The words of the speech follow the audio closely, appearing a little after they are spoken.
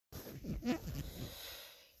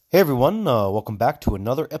Hey everyone, welcome back to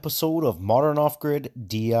another episode of Modern Off-Grid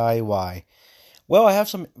DIY. Well, I have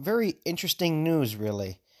some very interesting news,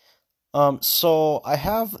 really. So I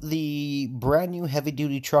have the brand new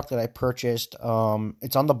heavy-duty truck that I purchased.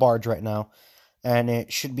 It's on the barge right now, and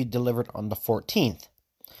it should be delivered on the 14th.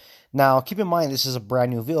 Now, keep in mind, this is a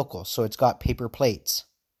brand new vehicle, so it's got paper plates,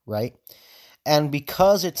 right? And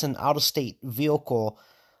because it's an out-of-state vehicle,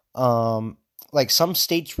 like some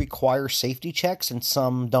states require safety checks and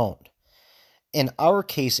some don't. In our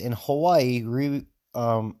case, in Hawaii,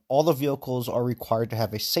 all the vehicles are required to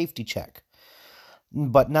have a safety check.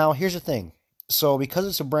 But now here's the thing. So because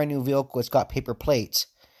it's a brand new vehicle, it's got paper plates,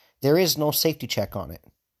 there is no safety check on it,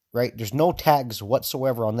 right? There's no tags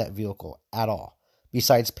whatsoever on that vehicle at all,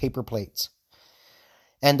 besides paper plates.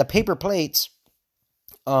 And the paper plates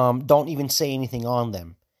don't even say anything on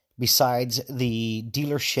them besides the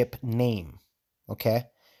dealership name, okay?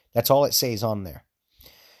 That's all it says on there.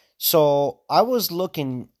 So I was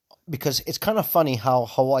looking, because it's kind of funny how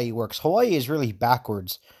Hawaii works. Hawaii is really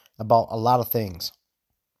backwards about a lot of things,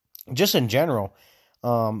 just in general.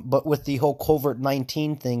 But with the whole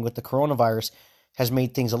COVID-19 thing with the coronavirus has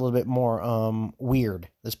made things a little bit more weird.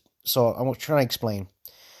 So I'm trying to explain.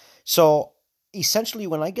 So essentially,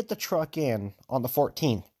 when I get the truck in on the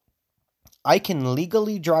 14th, I can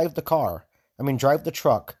legally drive the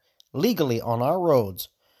truck legally on our roads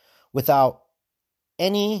without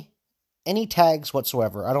any tags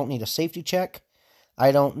whatsoever. I don't need a safety check.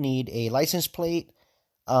 I don't need a license plate.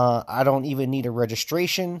 I don't even need a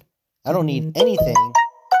registration. I don't need anything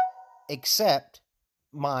except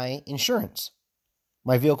my insurance,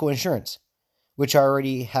 my vehicle insurance, which I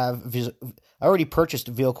already have. I already purchased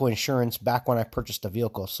vehicle insurance back when I purchased the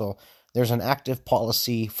vehicle. So there's an active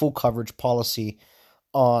policy, full coverage policy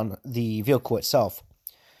on the vehicle itself.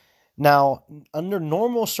 Now, under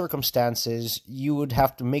normal circumstances, you would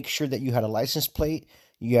have to make sure that you had a license plate,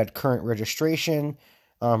 you had current registration,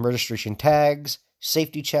 registration tags,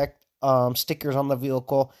 safety check stickers on the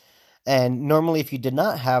vehicle. And normally, if you did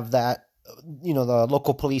not have that, the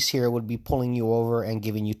local police here would be pulling you over and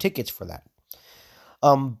giving you tickets for that.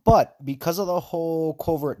 But because of the whole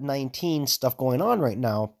COVID-19 stuff going on right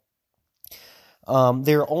now,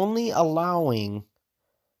 they're only allowing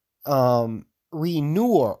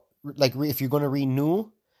renewal. If you're going to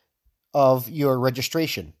renew of your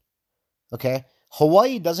registration, okay?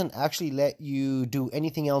 Hawaii doesn't actually let you do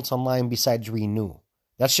anything else online besides renew.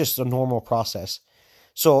 That's just a normal process.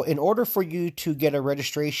 So in order for you to get a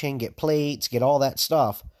registration, get plates, get all that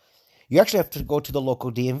stuff, you actually have to go to the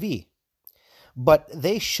local DMV. But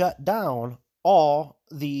they shut down all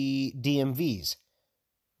the DMVs,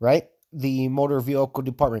 right? The motor vehicle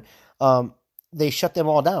department. They shut them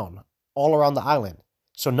all down all around the island.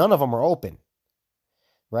 So none of them are open,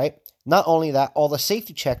 right? Not only that, all the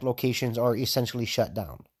safety check locations are essentially shut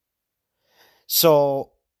down.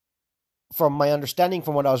 So from my understanding,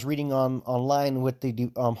 from what I was reading online with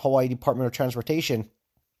the Hawaii Department of Transportation,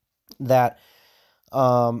 that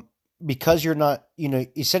because you're not,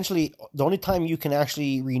 essentially the only time you can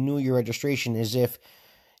actually renew your registration is if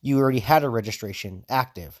you already had a registration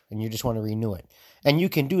active and you just want to renew it. And you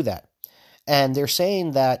can do that. And they're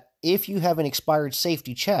saying that if you have an expired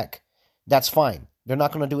safety check, that's fine. They're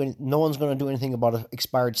not going to do no one's going to do anything about an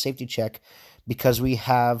expired safety check because we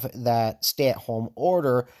have that stay-at-home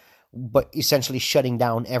order, but essentially shutting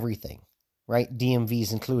down everything, right?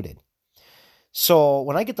 DMVs included. So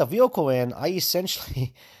when I get the vehicle in, I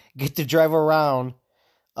essentially get to drive around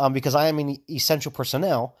because I am an essential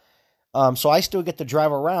personnel. So I still get to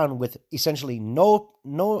drive around with essentially no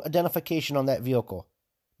identification on that vehicle.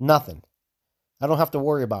 Nothing. I don't have to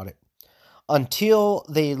worry about it until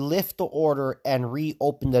they lift the order and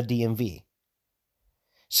reopen the DMV.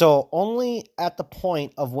 So only at the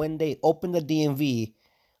point of when they open the DMV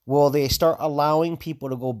will they start allowing people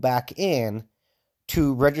to go back in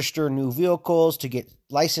to register new vehicles, to get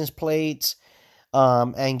license plates,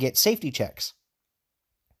 and get safety checks.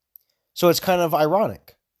 So it's kind of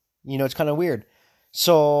ironic. It's kind of weird.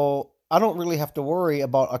 So I don't really have to worry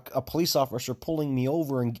about a police officer pulling me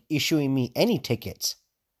over and issuing me any tickets,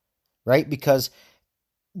 right? Because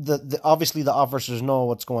obviously the officers know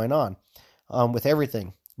what's going on with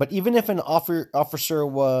everything. But even if an officer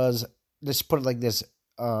was, let's put it like this,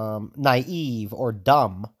 naive or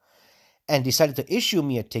dumb and decided to issue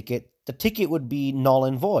me a ticket, the ticket would be null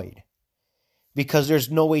and void because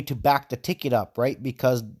there's no way to back the ticket up, right?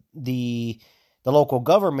 Because the local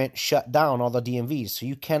government shut down all the DMVs, so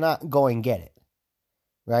you cannot go and get it,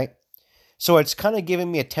 right? So it's kind of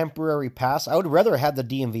giving me a temporary pass. I would rather have the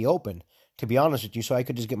DMV open, to be honest with you, so I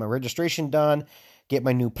could just get my registration done, get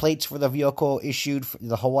my new plates for the vehicle issued,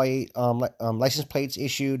 the Hawaii license plates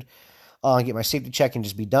issued, get my safety check, and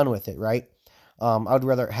just be done with it, right? I would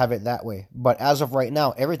rather have it that way. But as of right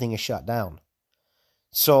now, everything is shut down.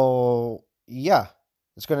 So, yeah,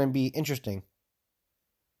 it's going to be interesting.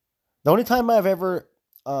 The only time I've ever,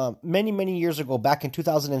 many, many years ago, back in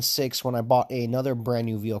 2006, when I bought another brand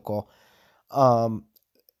new vehicle, um,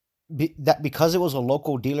 because it was a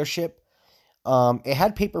local dealership, it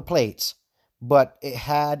had paper plates, but it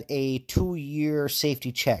had a 2-year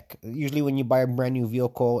safety check. Usually, when you buy a brand new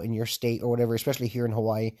vehicle in your state or whatever, especially here in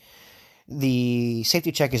Hawaii, the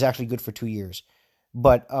safety check is actually good for 2 years.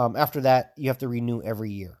 But after that, you have to renew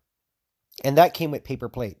every year. And that came with paper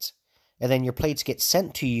plates. And then your plates get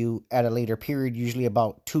sent to you at a later period. Usually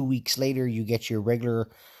about 2 weeks later, you get your regular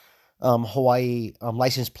Hawaii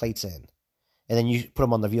license plates in. And then you put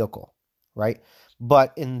them on the vehicle, right?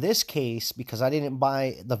 But in this case, because I didn't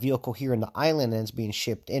buy the vehicle here in the island and it's being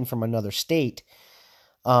shipped in from another state,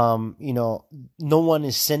 no one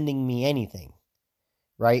is sending me anything,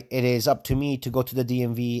 right? It is up to me to go to the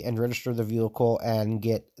DMV and register the vehicle and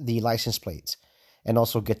get the license plates and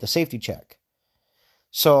also get the safety check.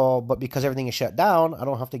 So, but because everything is shut down, I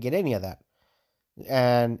don't have to get any of that.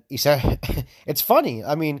 And he said, it's funny.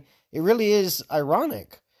 I mean, it really is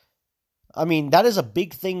ironic. I mean, that is a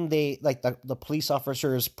big thing they, like the police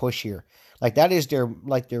officers push here. Like that is their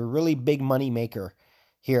really big money maker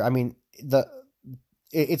here. I mean,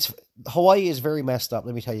 it's Hawaii is very messed up,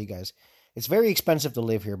 let me tell you guys. It's very expensive to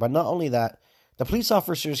live here, but not only that, the police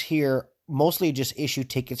officers here mostly just issue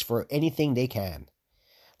tickets for anything they can.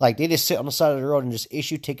 Like, they just sit on the side of the road and just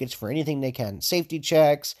issue tickets for anything they can. Safety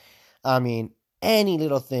checks, I mean, any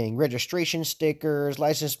little thing. Registration stickers,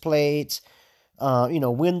 license plates,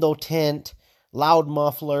 window tint, loud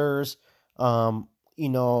mufflers,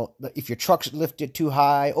 if your truck's lifted too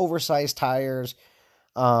high, oversized tires,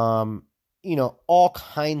 all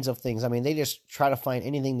kinds of things. I mean, they just try to find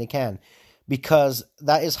anything they can because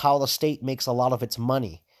that is how the state makes a lot of its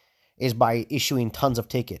money, is by issuing tons of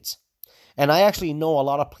tickets. And I actually know a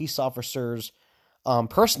lot of police officers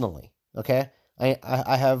personally, okay?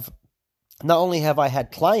 I have, not only have I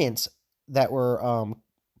had clients that were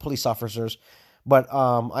police officers, but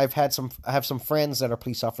I have some friends that are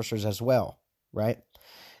police officers as well, right?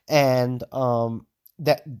 And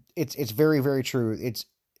that it's very, very true.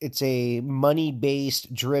 It's a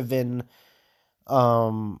money-based driven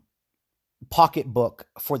pocketbook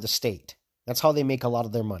for the state. That's how they make a lot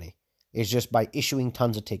of their money, is just by issuing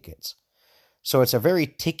tons of tickets. So it's a very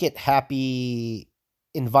ticket-happy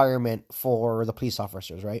environment for the police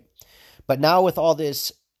officers, right? But now with all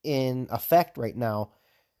this in effect right now,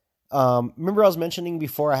 remember I was mentioning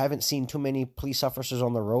before I haven't seen too many police officers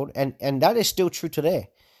on the road, and that is still true today.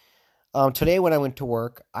 Today when I went to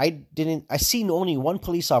work, I seen only one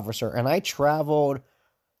police officer, and I traveled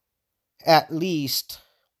at least,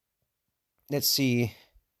 let's see,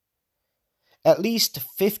 at least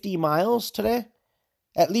 50 miles today.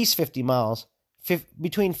 At least 50 miles.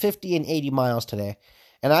 Between 50 and 80 miles today.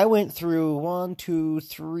 And I went through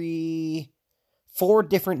 4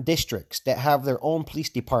 different districts that have their own police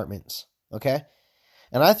departments. Okay?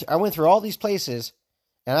 And I went through all these places,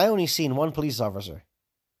 and I only seen one police officer.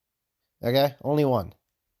 Okay? Only one.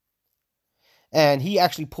 And he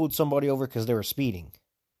actually pulled somebody over because they were speeding.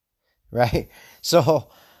 Right? So,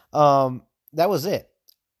 that was it.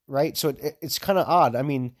 Right? So it's kind of odd. I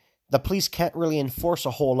mean, the police can't really enforce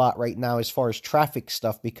a whole lot right now as far as traffic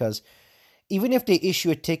stuff, because even if they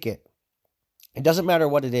issue a ticket, it doesn't matter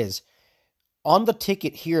what it is. On the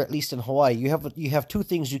ticket here, at least in Hawaii, you have 2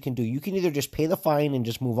 things you can do. You can either just pay the fine and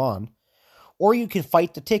just move on, or you can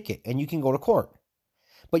fight the ticket and you can go to court.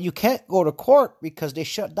 But you can't go to court because they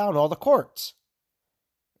shut down all the courts.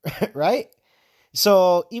 Right?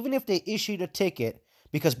 So even if they issued a ticket,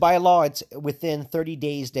 because by law it's within 30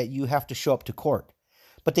 days that you have to show up to court.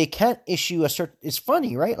 But they can't issue it's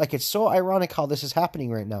funny, right? Like, it's so ironic how this is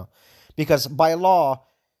happening right now. Because by law,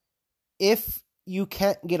 if you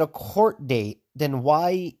can't get a court date, then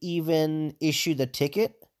why even issue the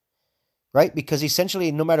ticket? Right? Because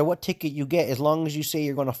essentially, no matter what ticket you get, as long as you say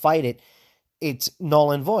you're going to fight it, it's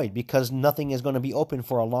null and void, because nothing is going to be open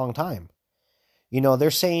for a long time.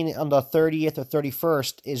 They're saying on the 30th or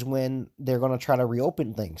 31st is when they're going to try to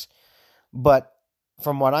reopen things. But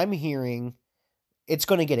from what I'm hearing, it's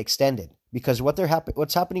going to get extended, because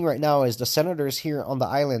what's happening right now is the senators here on the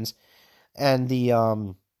islands and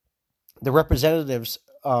the representatives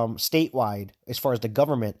statewide, as far as the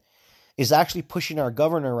government, is actually pushing our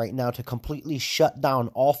governor right now to completely shut down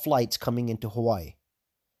all flights coming into Hawaii.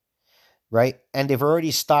 Right? And they've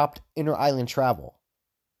already stopped inter-island travel.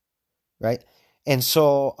 Right? And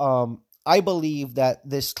so I believe that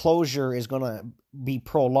this closure is going to be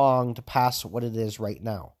prolonged past what it is right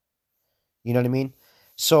now. You know what I mean?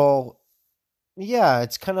 So, yeah,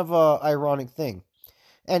 it's kind of a ironic thing.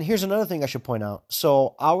 And here's another thing I should point out.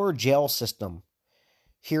 So, our jail system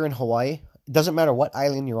here in Hawaii, it doesn't matter what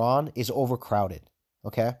island you're on, is overcrowded.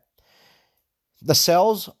 Okay? The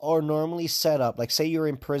cells are normally set up, like say you're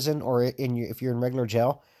in prison or if you're in regular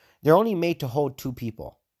jail, they're only made to hold two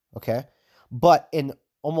people. Okay? But in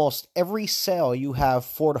almost every cell, you have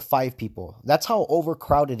 4 to 5 people. That's how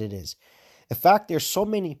overcrowded it is. In fact, there's so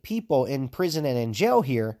many people in prison and in jail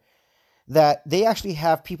here that they actually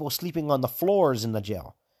have people sleeping on the floors in the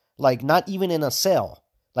jail. Like, not even in a cell.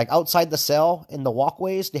 Like, outside the cell, in the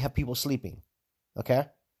walkways, they have people sleeping. Okay?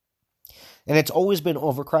 And it's always been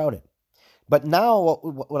overcrowded. But now,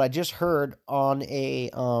 what I just heard on a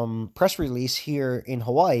press release here in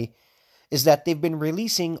Hawaii is that they've been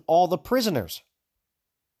releasing all the prisoners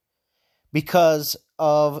because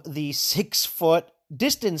of the 6 foot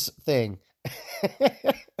distance thing.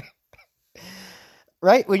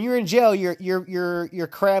 Right? When you're in jail, you're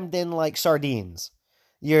crammed in like sardines.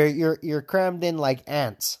 You're crammed in like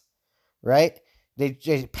ants, right?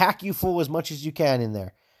 They pack you full as much as you can in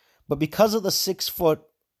there. But because of the 6 foot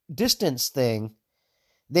distance thing,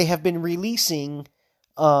 they have been releasing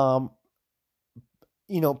prisoners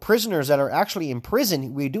that are actually in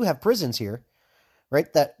prison. We do have prisons here,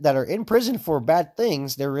 right? That are in prison for bad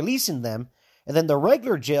things. They're releasing them. And then the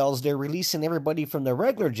regular jails, they're releasing everybody from the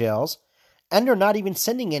regular jails, and they're not even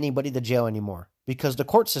sending anybody to jail anymore because the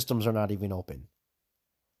court systems are not even open.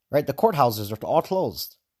 Right? The courthouses are all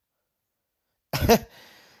closed.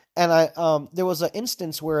 And there was an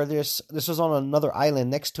instance where this was on another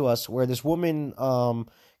island next to us where this woman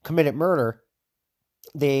committed murder.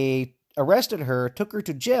 They arrested her, took her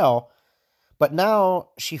to jail, but now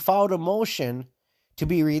she filed a motion to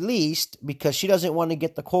be released because she doesn't want to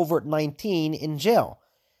get the COVID-19 in jail.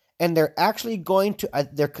 And they're actually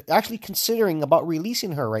considering about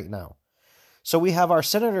releasing her right now. So we have our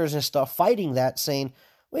senators and stuff fighting that, saying,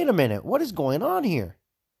 "Wait a minute, what is going on here?"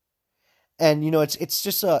 And it's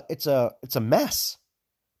just a mess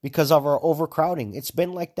because of our overcrowding. It's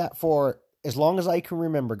been like that for as long as I can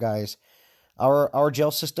remember, guys. Our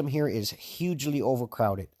jail system here is hugely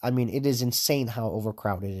overcrowded. I mean, it is insane how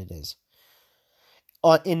overcrowded it is.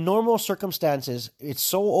 In normal circumstances, it's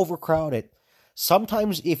so overcrowded.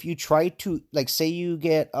 Sometimes, if you try to, like, say you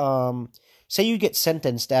get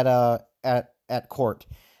sentenced at court,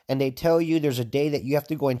 and they tell you there's a day that you have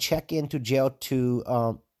to go and check into jail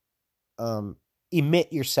to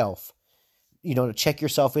emit yourself, to check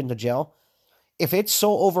yourself into jail. If it's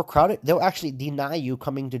so overcrowded, they'll actually deny you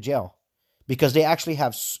coming to jail because they actually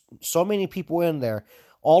have so many people in there,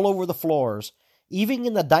 all over the floors, even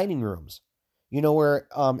in the dining rooms. Where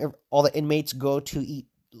all the inmates go to eat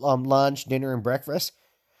lunch, dinner, and breakfast.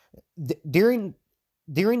 During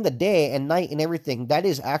the day and night and everything, that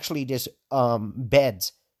is actually just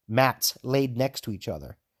beds, mats laid next to each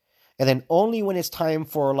other. And then only when it's time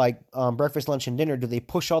for breakfast, lunch, and dinner do they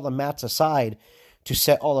push all the mats aside to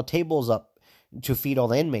set all the tables up to feed all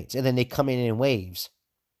the inmates. And then they come in waves.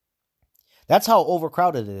 That's how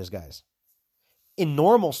overcrowded it is, guys. In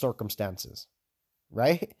normal circumstances,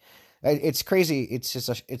 right? It's crazy.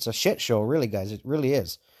 It's a shit show, really, guys. It really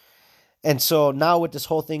is. And so now with this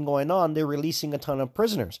whole thing going on, they're releasing a ton of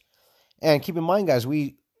prisoners. And keep in mind, guys,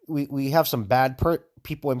 we have some bad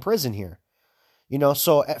people in prison here.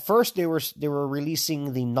 So at first they were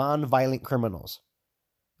releasing the non-violent criminals.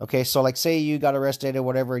 Okay, so like say you got arrested or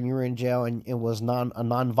whatever and you were in jail and it was a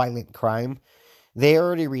non-violent crime, they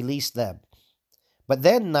already released them. But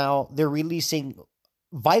then now they're releasing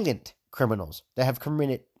violent criminals that have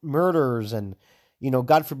committed murders and,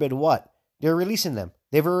 God forbid what. They're releasing them.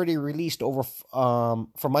 They've already released over,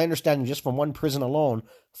 from my understanding, just from one prison alone,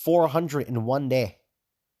 400 in one day.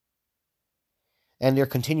 And they're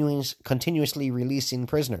continuously releasing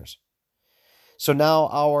prisoners. So now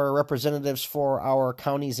our representatives for our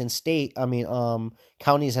counties and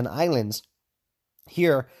counties and islands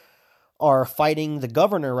here are fighting the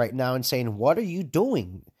governor right now and saying, "What are you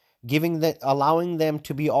doing? Allowing them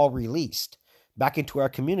to be all released back into our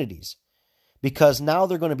communities?" Because now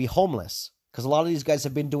they're going to be homeless. Because a lot of these guys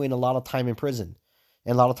have been doing a lot of time in prison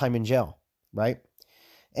and a lot of time in jail, right?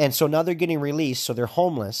 And so now they're getting released, so they're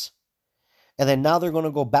homeless. And then now they're going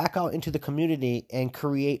to go back out into the community and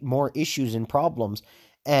create more issues and problems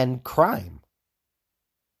and crime,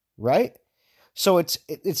 right? So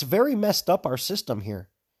it's very messed up, our system here.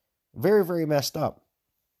 Very, very messed up.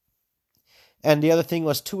 And the other thing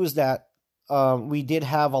is that we did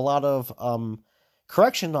have a lot of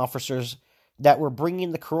correction officers that were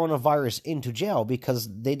bringing the coronavirus into jail because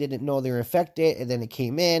they didn't know they were infected, and then it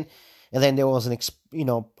came in, and then there was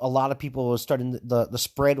a lot of people was starting, the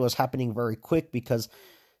spread was happening very quick because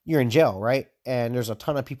you're in jail, right? And there's a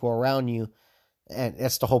ton of people around you, and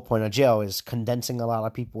that's the whole point of jail, is condensing a lot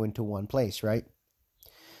of people into one place, right?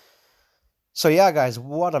 So yeah, guys,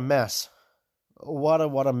 what a mess. What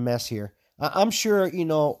a mess here. I'm sure,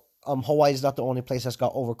 Hawaii is not the only place that's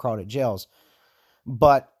got overcrowded jails,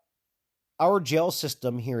 but our jail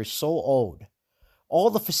system here is so old. All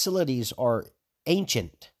the facilities are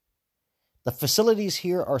ancient. The facilities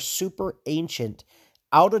here are super ancient,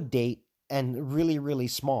 out of date, and really, really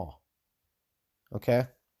small. Okay?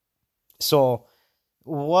 So,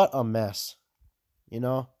 what a mess.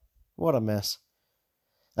 What a mess.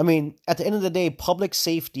 I mean, at the end of the day, public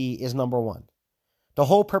safety is number one. The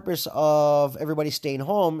whole purpose of everybody staying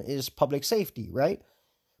home is public safety, right?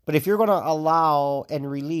 But if you're going to allow and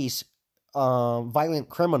release violent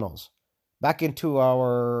criminals back into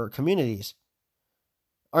our communities,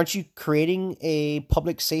 aren't you creating a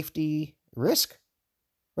public safety risk,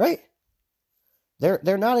 right?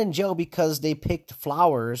 They're not in jail because they picked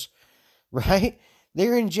flowers, right?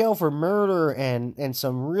 They're in jail for murder and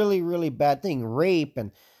some really, really bad thing, rape,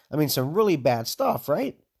 and some really bad stuff,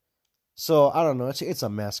 right? So I don't know. It's a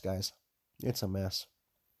mess, guys. It's a mess.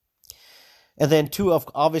 And then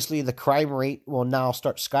obviously the crime rate will now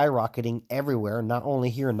start skyrocketing everywhere, not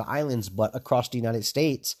only here in the islands, but across the United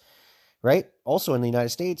States, right? Also in the United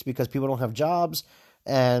States, because people don't have jobs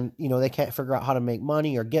and, they can't figure out how to make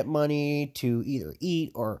money or get money to either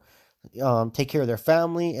eat or take care of their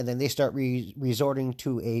family. And then they start resorting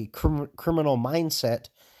to a criminal mindset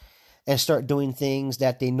and start doing things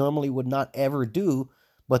that they normally would not ever do,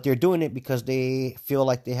 but they're doing it because they feel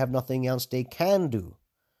like they have nothing else they can do,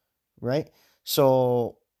 right?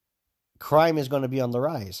 So crime is going to be on the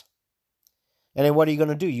rise. And then what are you going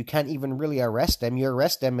to do? You can't even really arrest them. You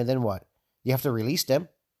arrest them, and then what? You have to release them.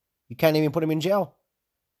 You can't even put them in jail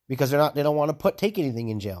because they don't want to take anything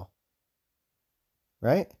in jail,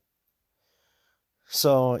 right?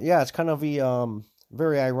 So yeah, it's kind of a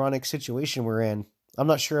very ironic situation we're in. I'm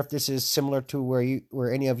not sure if this is similar to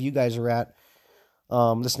where any of you guys are at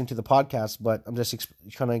listening to the podcast, but I'm just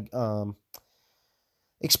trying to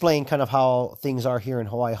explain kind of how things are here in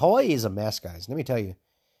Hawaii. Hawaii is a mess, guys. Let me tell you.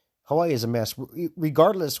 Hawaii is a mess.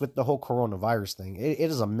 Regardless with the whole coronavirus thing, it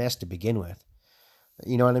is a mess to begin with.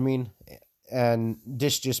 You know what I mean? And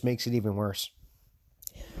this just makes it even worse.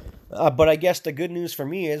 But I guess the good news for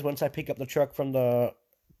me is once I pick up the truck from the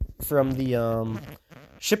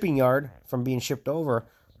shipping yard, from being shipped over,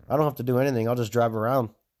 I don't have to do anything. I'll just drive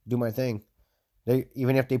around, do my thing.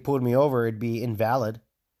 Even if they pulled me over, it'd be invalid,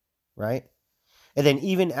 right? And then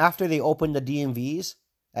even after they open the DMVs,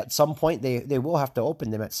 at some point, they will have to open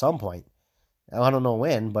them at some point. I don't know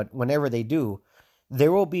when, but whenever they do,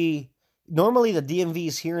 there will be... Normally, the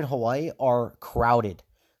DMVs here in Hawaii are crowded.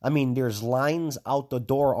 There's lines out the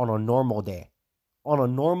door on a normal day. On a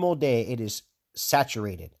normal day, it is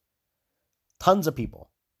saturated. Tons of people,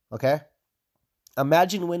 okay?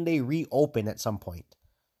 Imagine when they reopen at some point.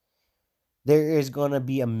 There is going to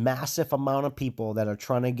be a massive amount of people that are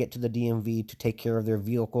trying to get to the DMV to take care of their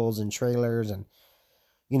vehicles and trailers and,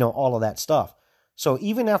 all of that stuff. So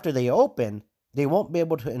even after they open, they won't be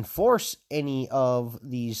able to enforce any of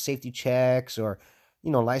these safety checks or,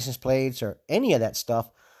 license plates or any of that stuff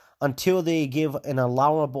until they give an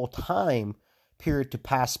allowable time period to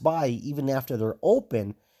pass by, even after they're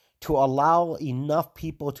open, to allow enough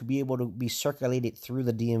people to be able to be circulated through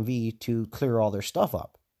the DMV to clear all their stuff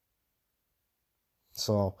up.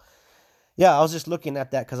 So, yeah, I was just looking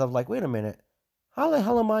at that because I was like, wait a minute. How the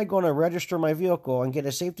hell am I going to register my vehicle and get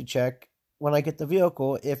a safety check when I get the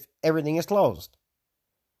vehicle if everything is closed?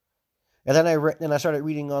 And then I started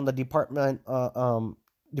reading on the Department of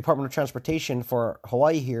Transportation for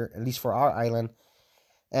Hawaii here, at least for our island,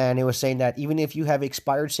 and it was saying that even if you have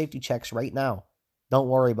expired safety checks right now, don't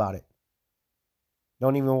worry about it.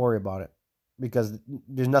 Don't even worry about it because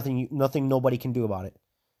there's nothing nobody can do about it.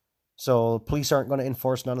 So police aren't going to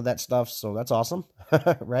enforce none of that stuff. So that's awesome,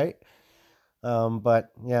 right?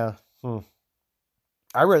 But yeah,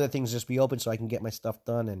 I'd rather things just be open so I can get my stuff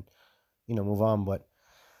done and, move on. But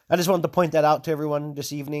I just wanted to point that out to everyone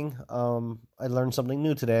this evening. I learned something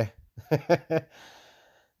new today.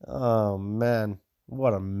 Oh man,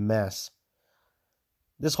 what a mess.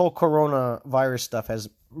 This whole coronavirus stuff has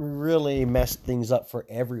really messed things up for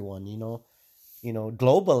everyone,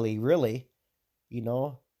 globally, really,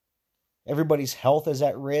 everybody's health is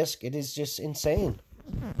at risk. It is just insane.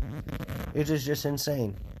 It is just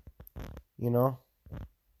insane.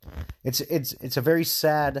 It's a very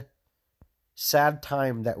sad sad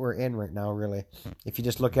time that we're in right now, really. If you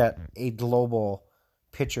just look at a global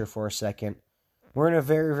picture for a second, we're in a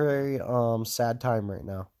very, very sad time right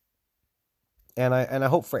now. And I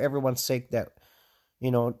hope for everyone's sake that,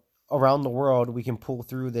 you know, around the world we can pull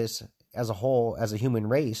through this as a whole, as a human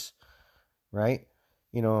race, right?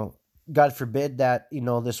 You know, God forbid that,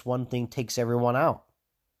 this one thing takes everyone out.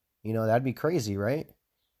 That'd be crazy, right?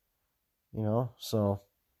 So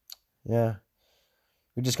yeah.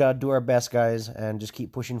 We just gotta do our best, guys, and just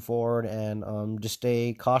keep pushing forward, and just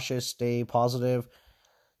stay cautious, stay positive,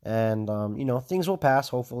 and things will pass,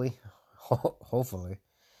 hopefully, hopefully,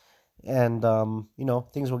 and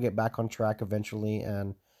things will get back on track eventually,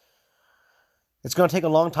 and it's gonna take a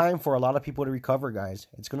long time for a lot of people to recover, guys.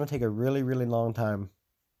 It's gonna take a really, really long time.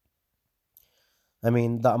 I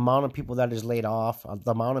mean, the amount of people that is laid off,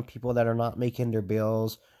 the amount of people that are not making their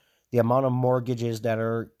bills, the amount of mortgages that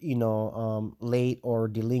are, late or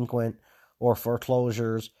delinquent or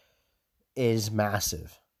foreclosures is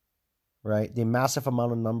massive, right? The massive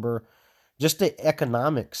amount of number, just the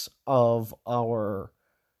economics of our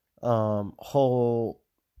whole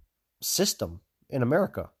system in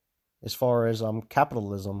America, as far as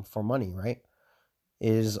capitalism for money, right,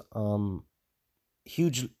 is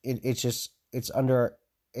huge. It's under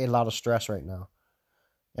a lot of stress right now,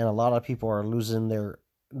 and a lot of people are losing their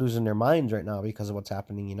minds right now because of what's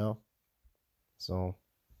happening. So,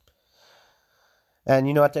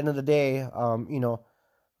 and at the end of the day, I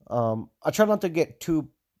try not to get too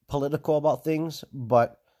political about things,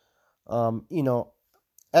 but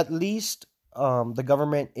at least the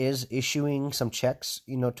government is issuing some checks,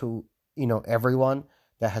 to everyone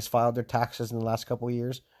that has filed their taxes in the last couple of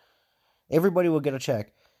years. Everybody will get a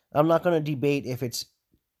check. I'm not going to debate if it's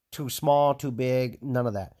too small, too big, none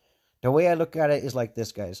of that. The way I look at it is like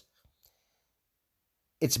this, guys.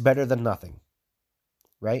 It's better than nothing,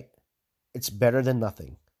 right? It's better than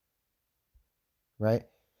nothing, right?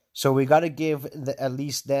 So we got to give at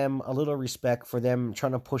least them a little respect for them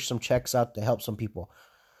trying to push some checks out to help some people.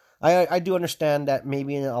 I do understand that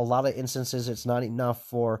maybe in a lot of instances it's not enough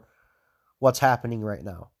for what's happening right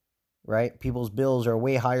now, right? People's bills are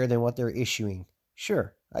way higher than what they're issuing.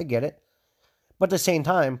 Sure, I get it. But at the same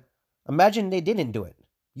time, imagine they didn't do it.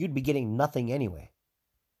 You'd be getting nothing anyway,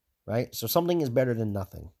 right? So something is better than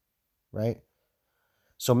nothing, right?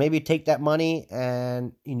 So maybe take that money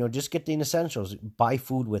and, just get the essentials. Buy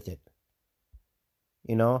food with it,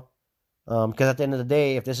 because at the end of the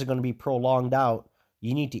day, if this is going to be prolonged out,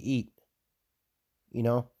 you need to eat,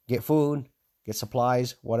 get food, get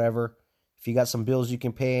supplies, whatever. If you got some bills you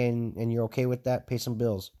can pay and you're okay with that, pay some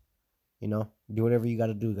bills, do whatever you got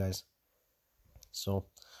to do, guys. So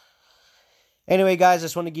anyway, guys, I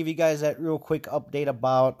just want to give you guys that real quick update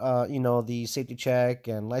about, the safety check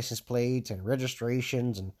and license plates and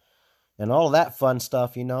registrations and all of that fun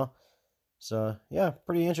stuff, So, yeah,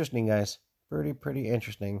 pretty interesting, guys. Pretty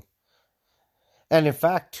interesting. And in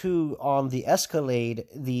fact, too, on the Escalade,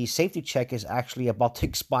 the safety check is actually about to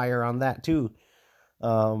expire on that, too.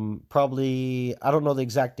 Probably, I don't know the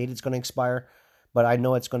exact date it's going to expire, but I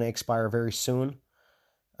know it's going to expire very soon.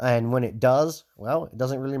 And when it does, well, it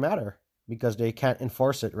doesn't really matter because they can't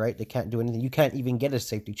enforce it, right? They can't do anything. You can't even get a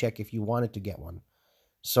safety check if you wanted to get one.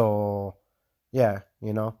 So, yeah,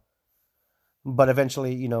 But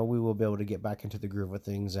eventually, we will be able to get back into the groove of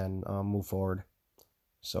things and move forward.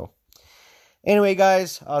 So, anyway,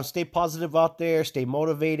 guys, stay positive out there. Stay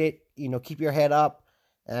motivated. Keep your head up.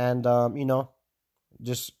 And,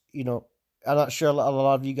 just, I'm not sure a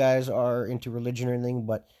lot of you guys are into religion or anything,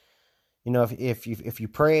 but, if you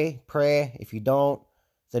pray, pray. If you don't,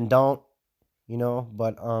 then don't.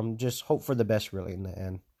 But just hope for the best, really, in the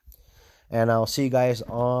end. And I'll see you guys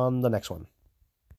on the next one.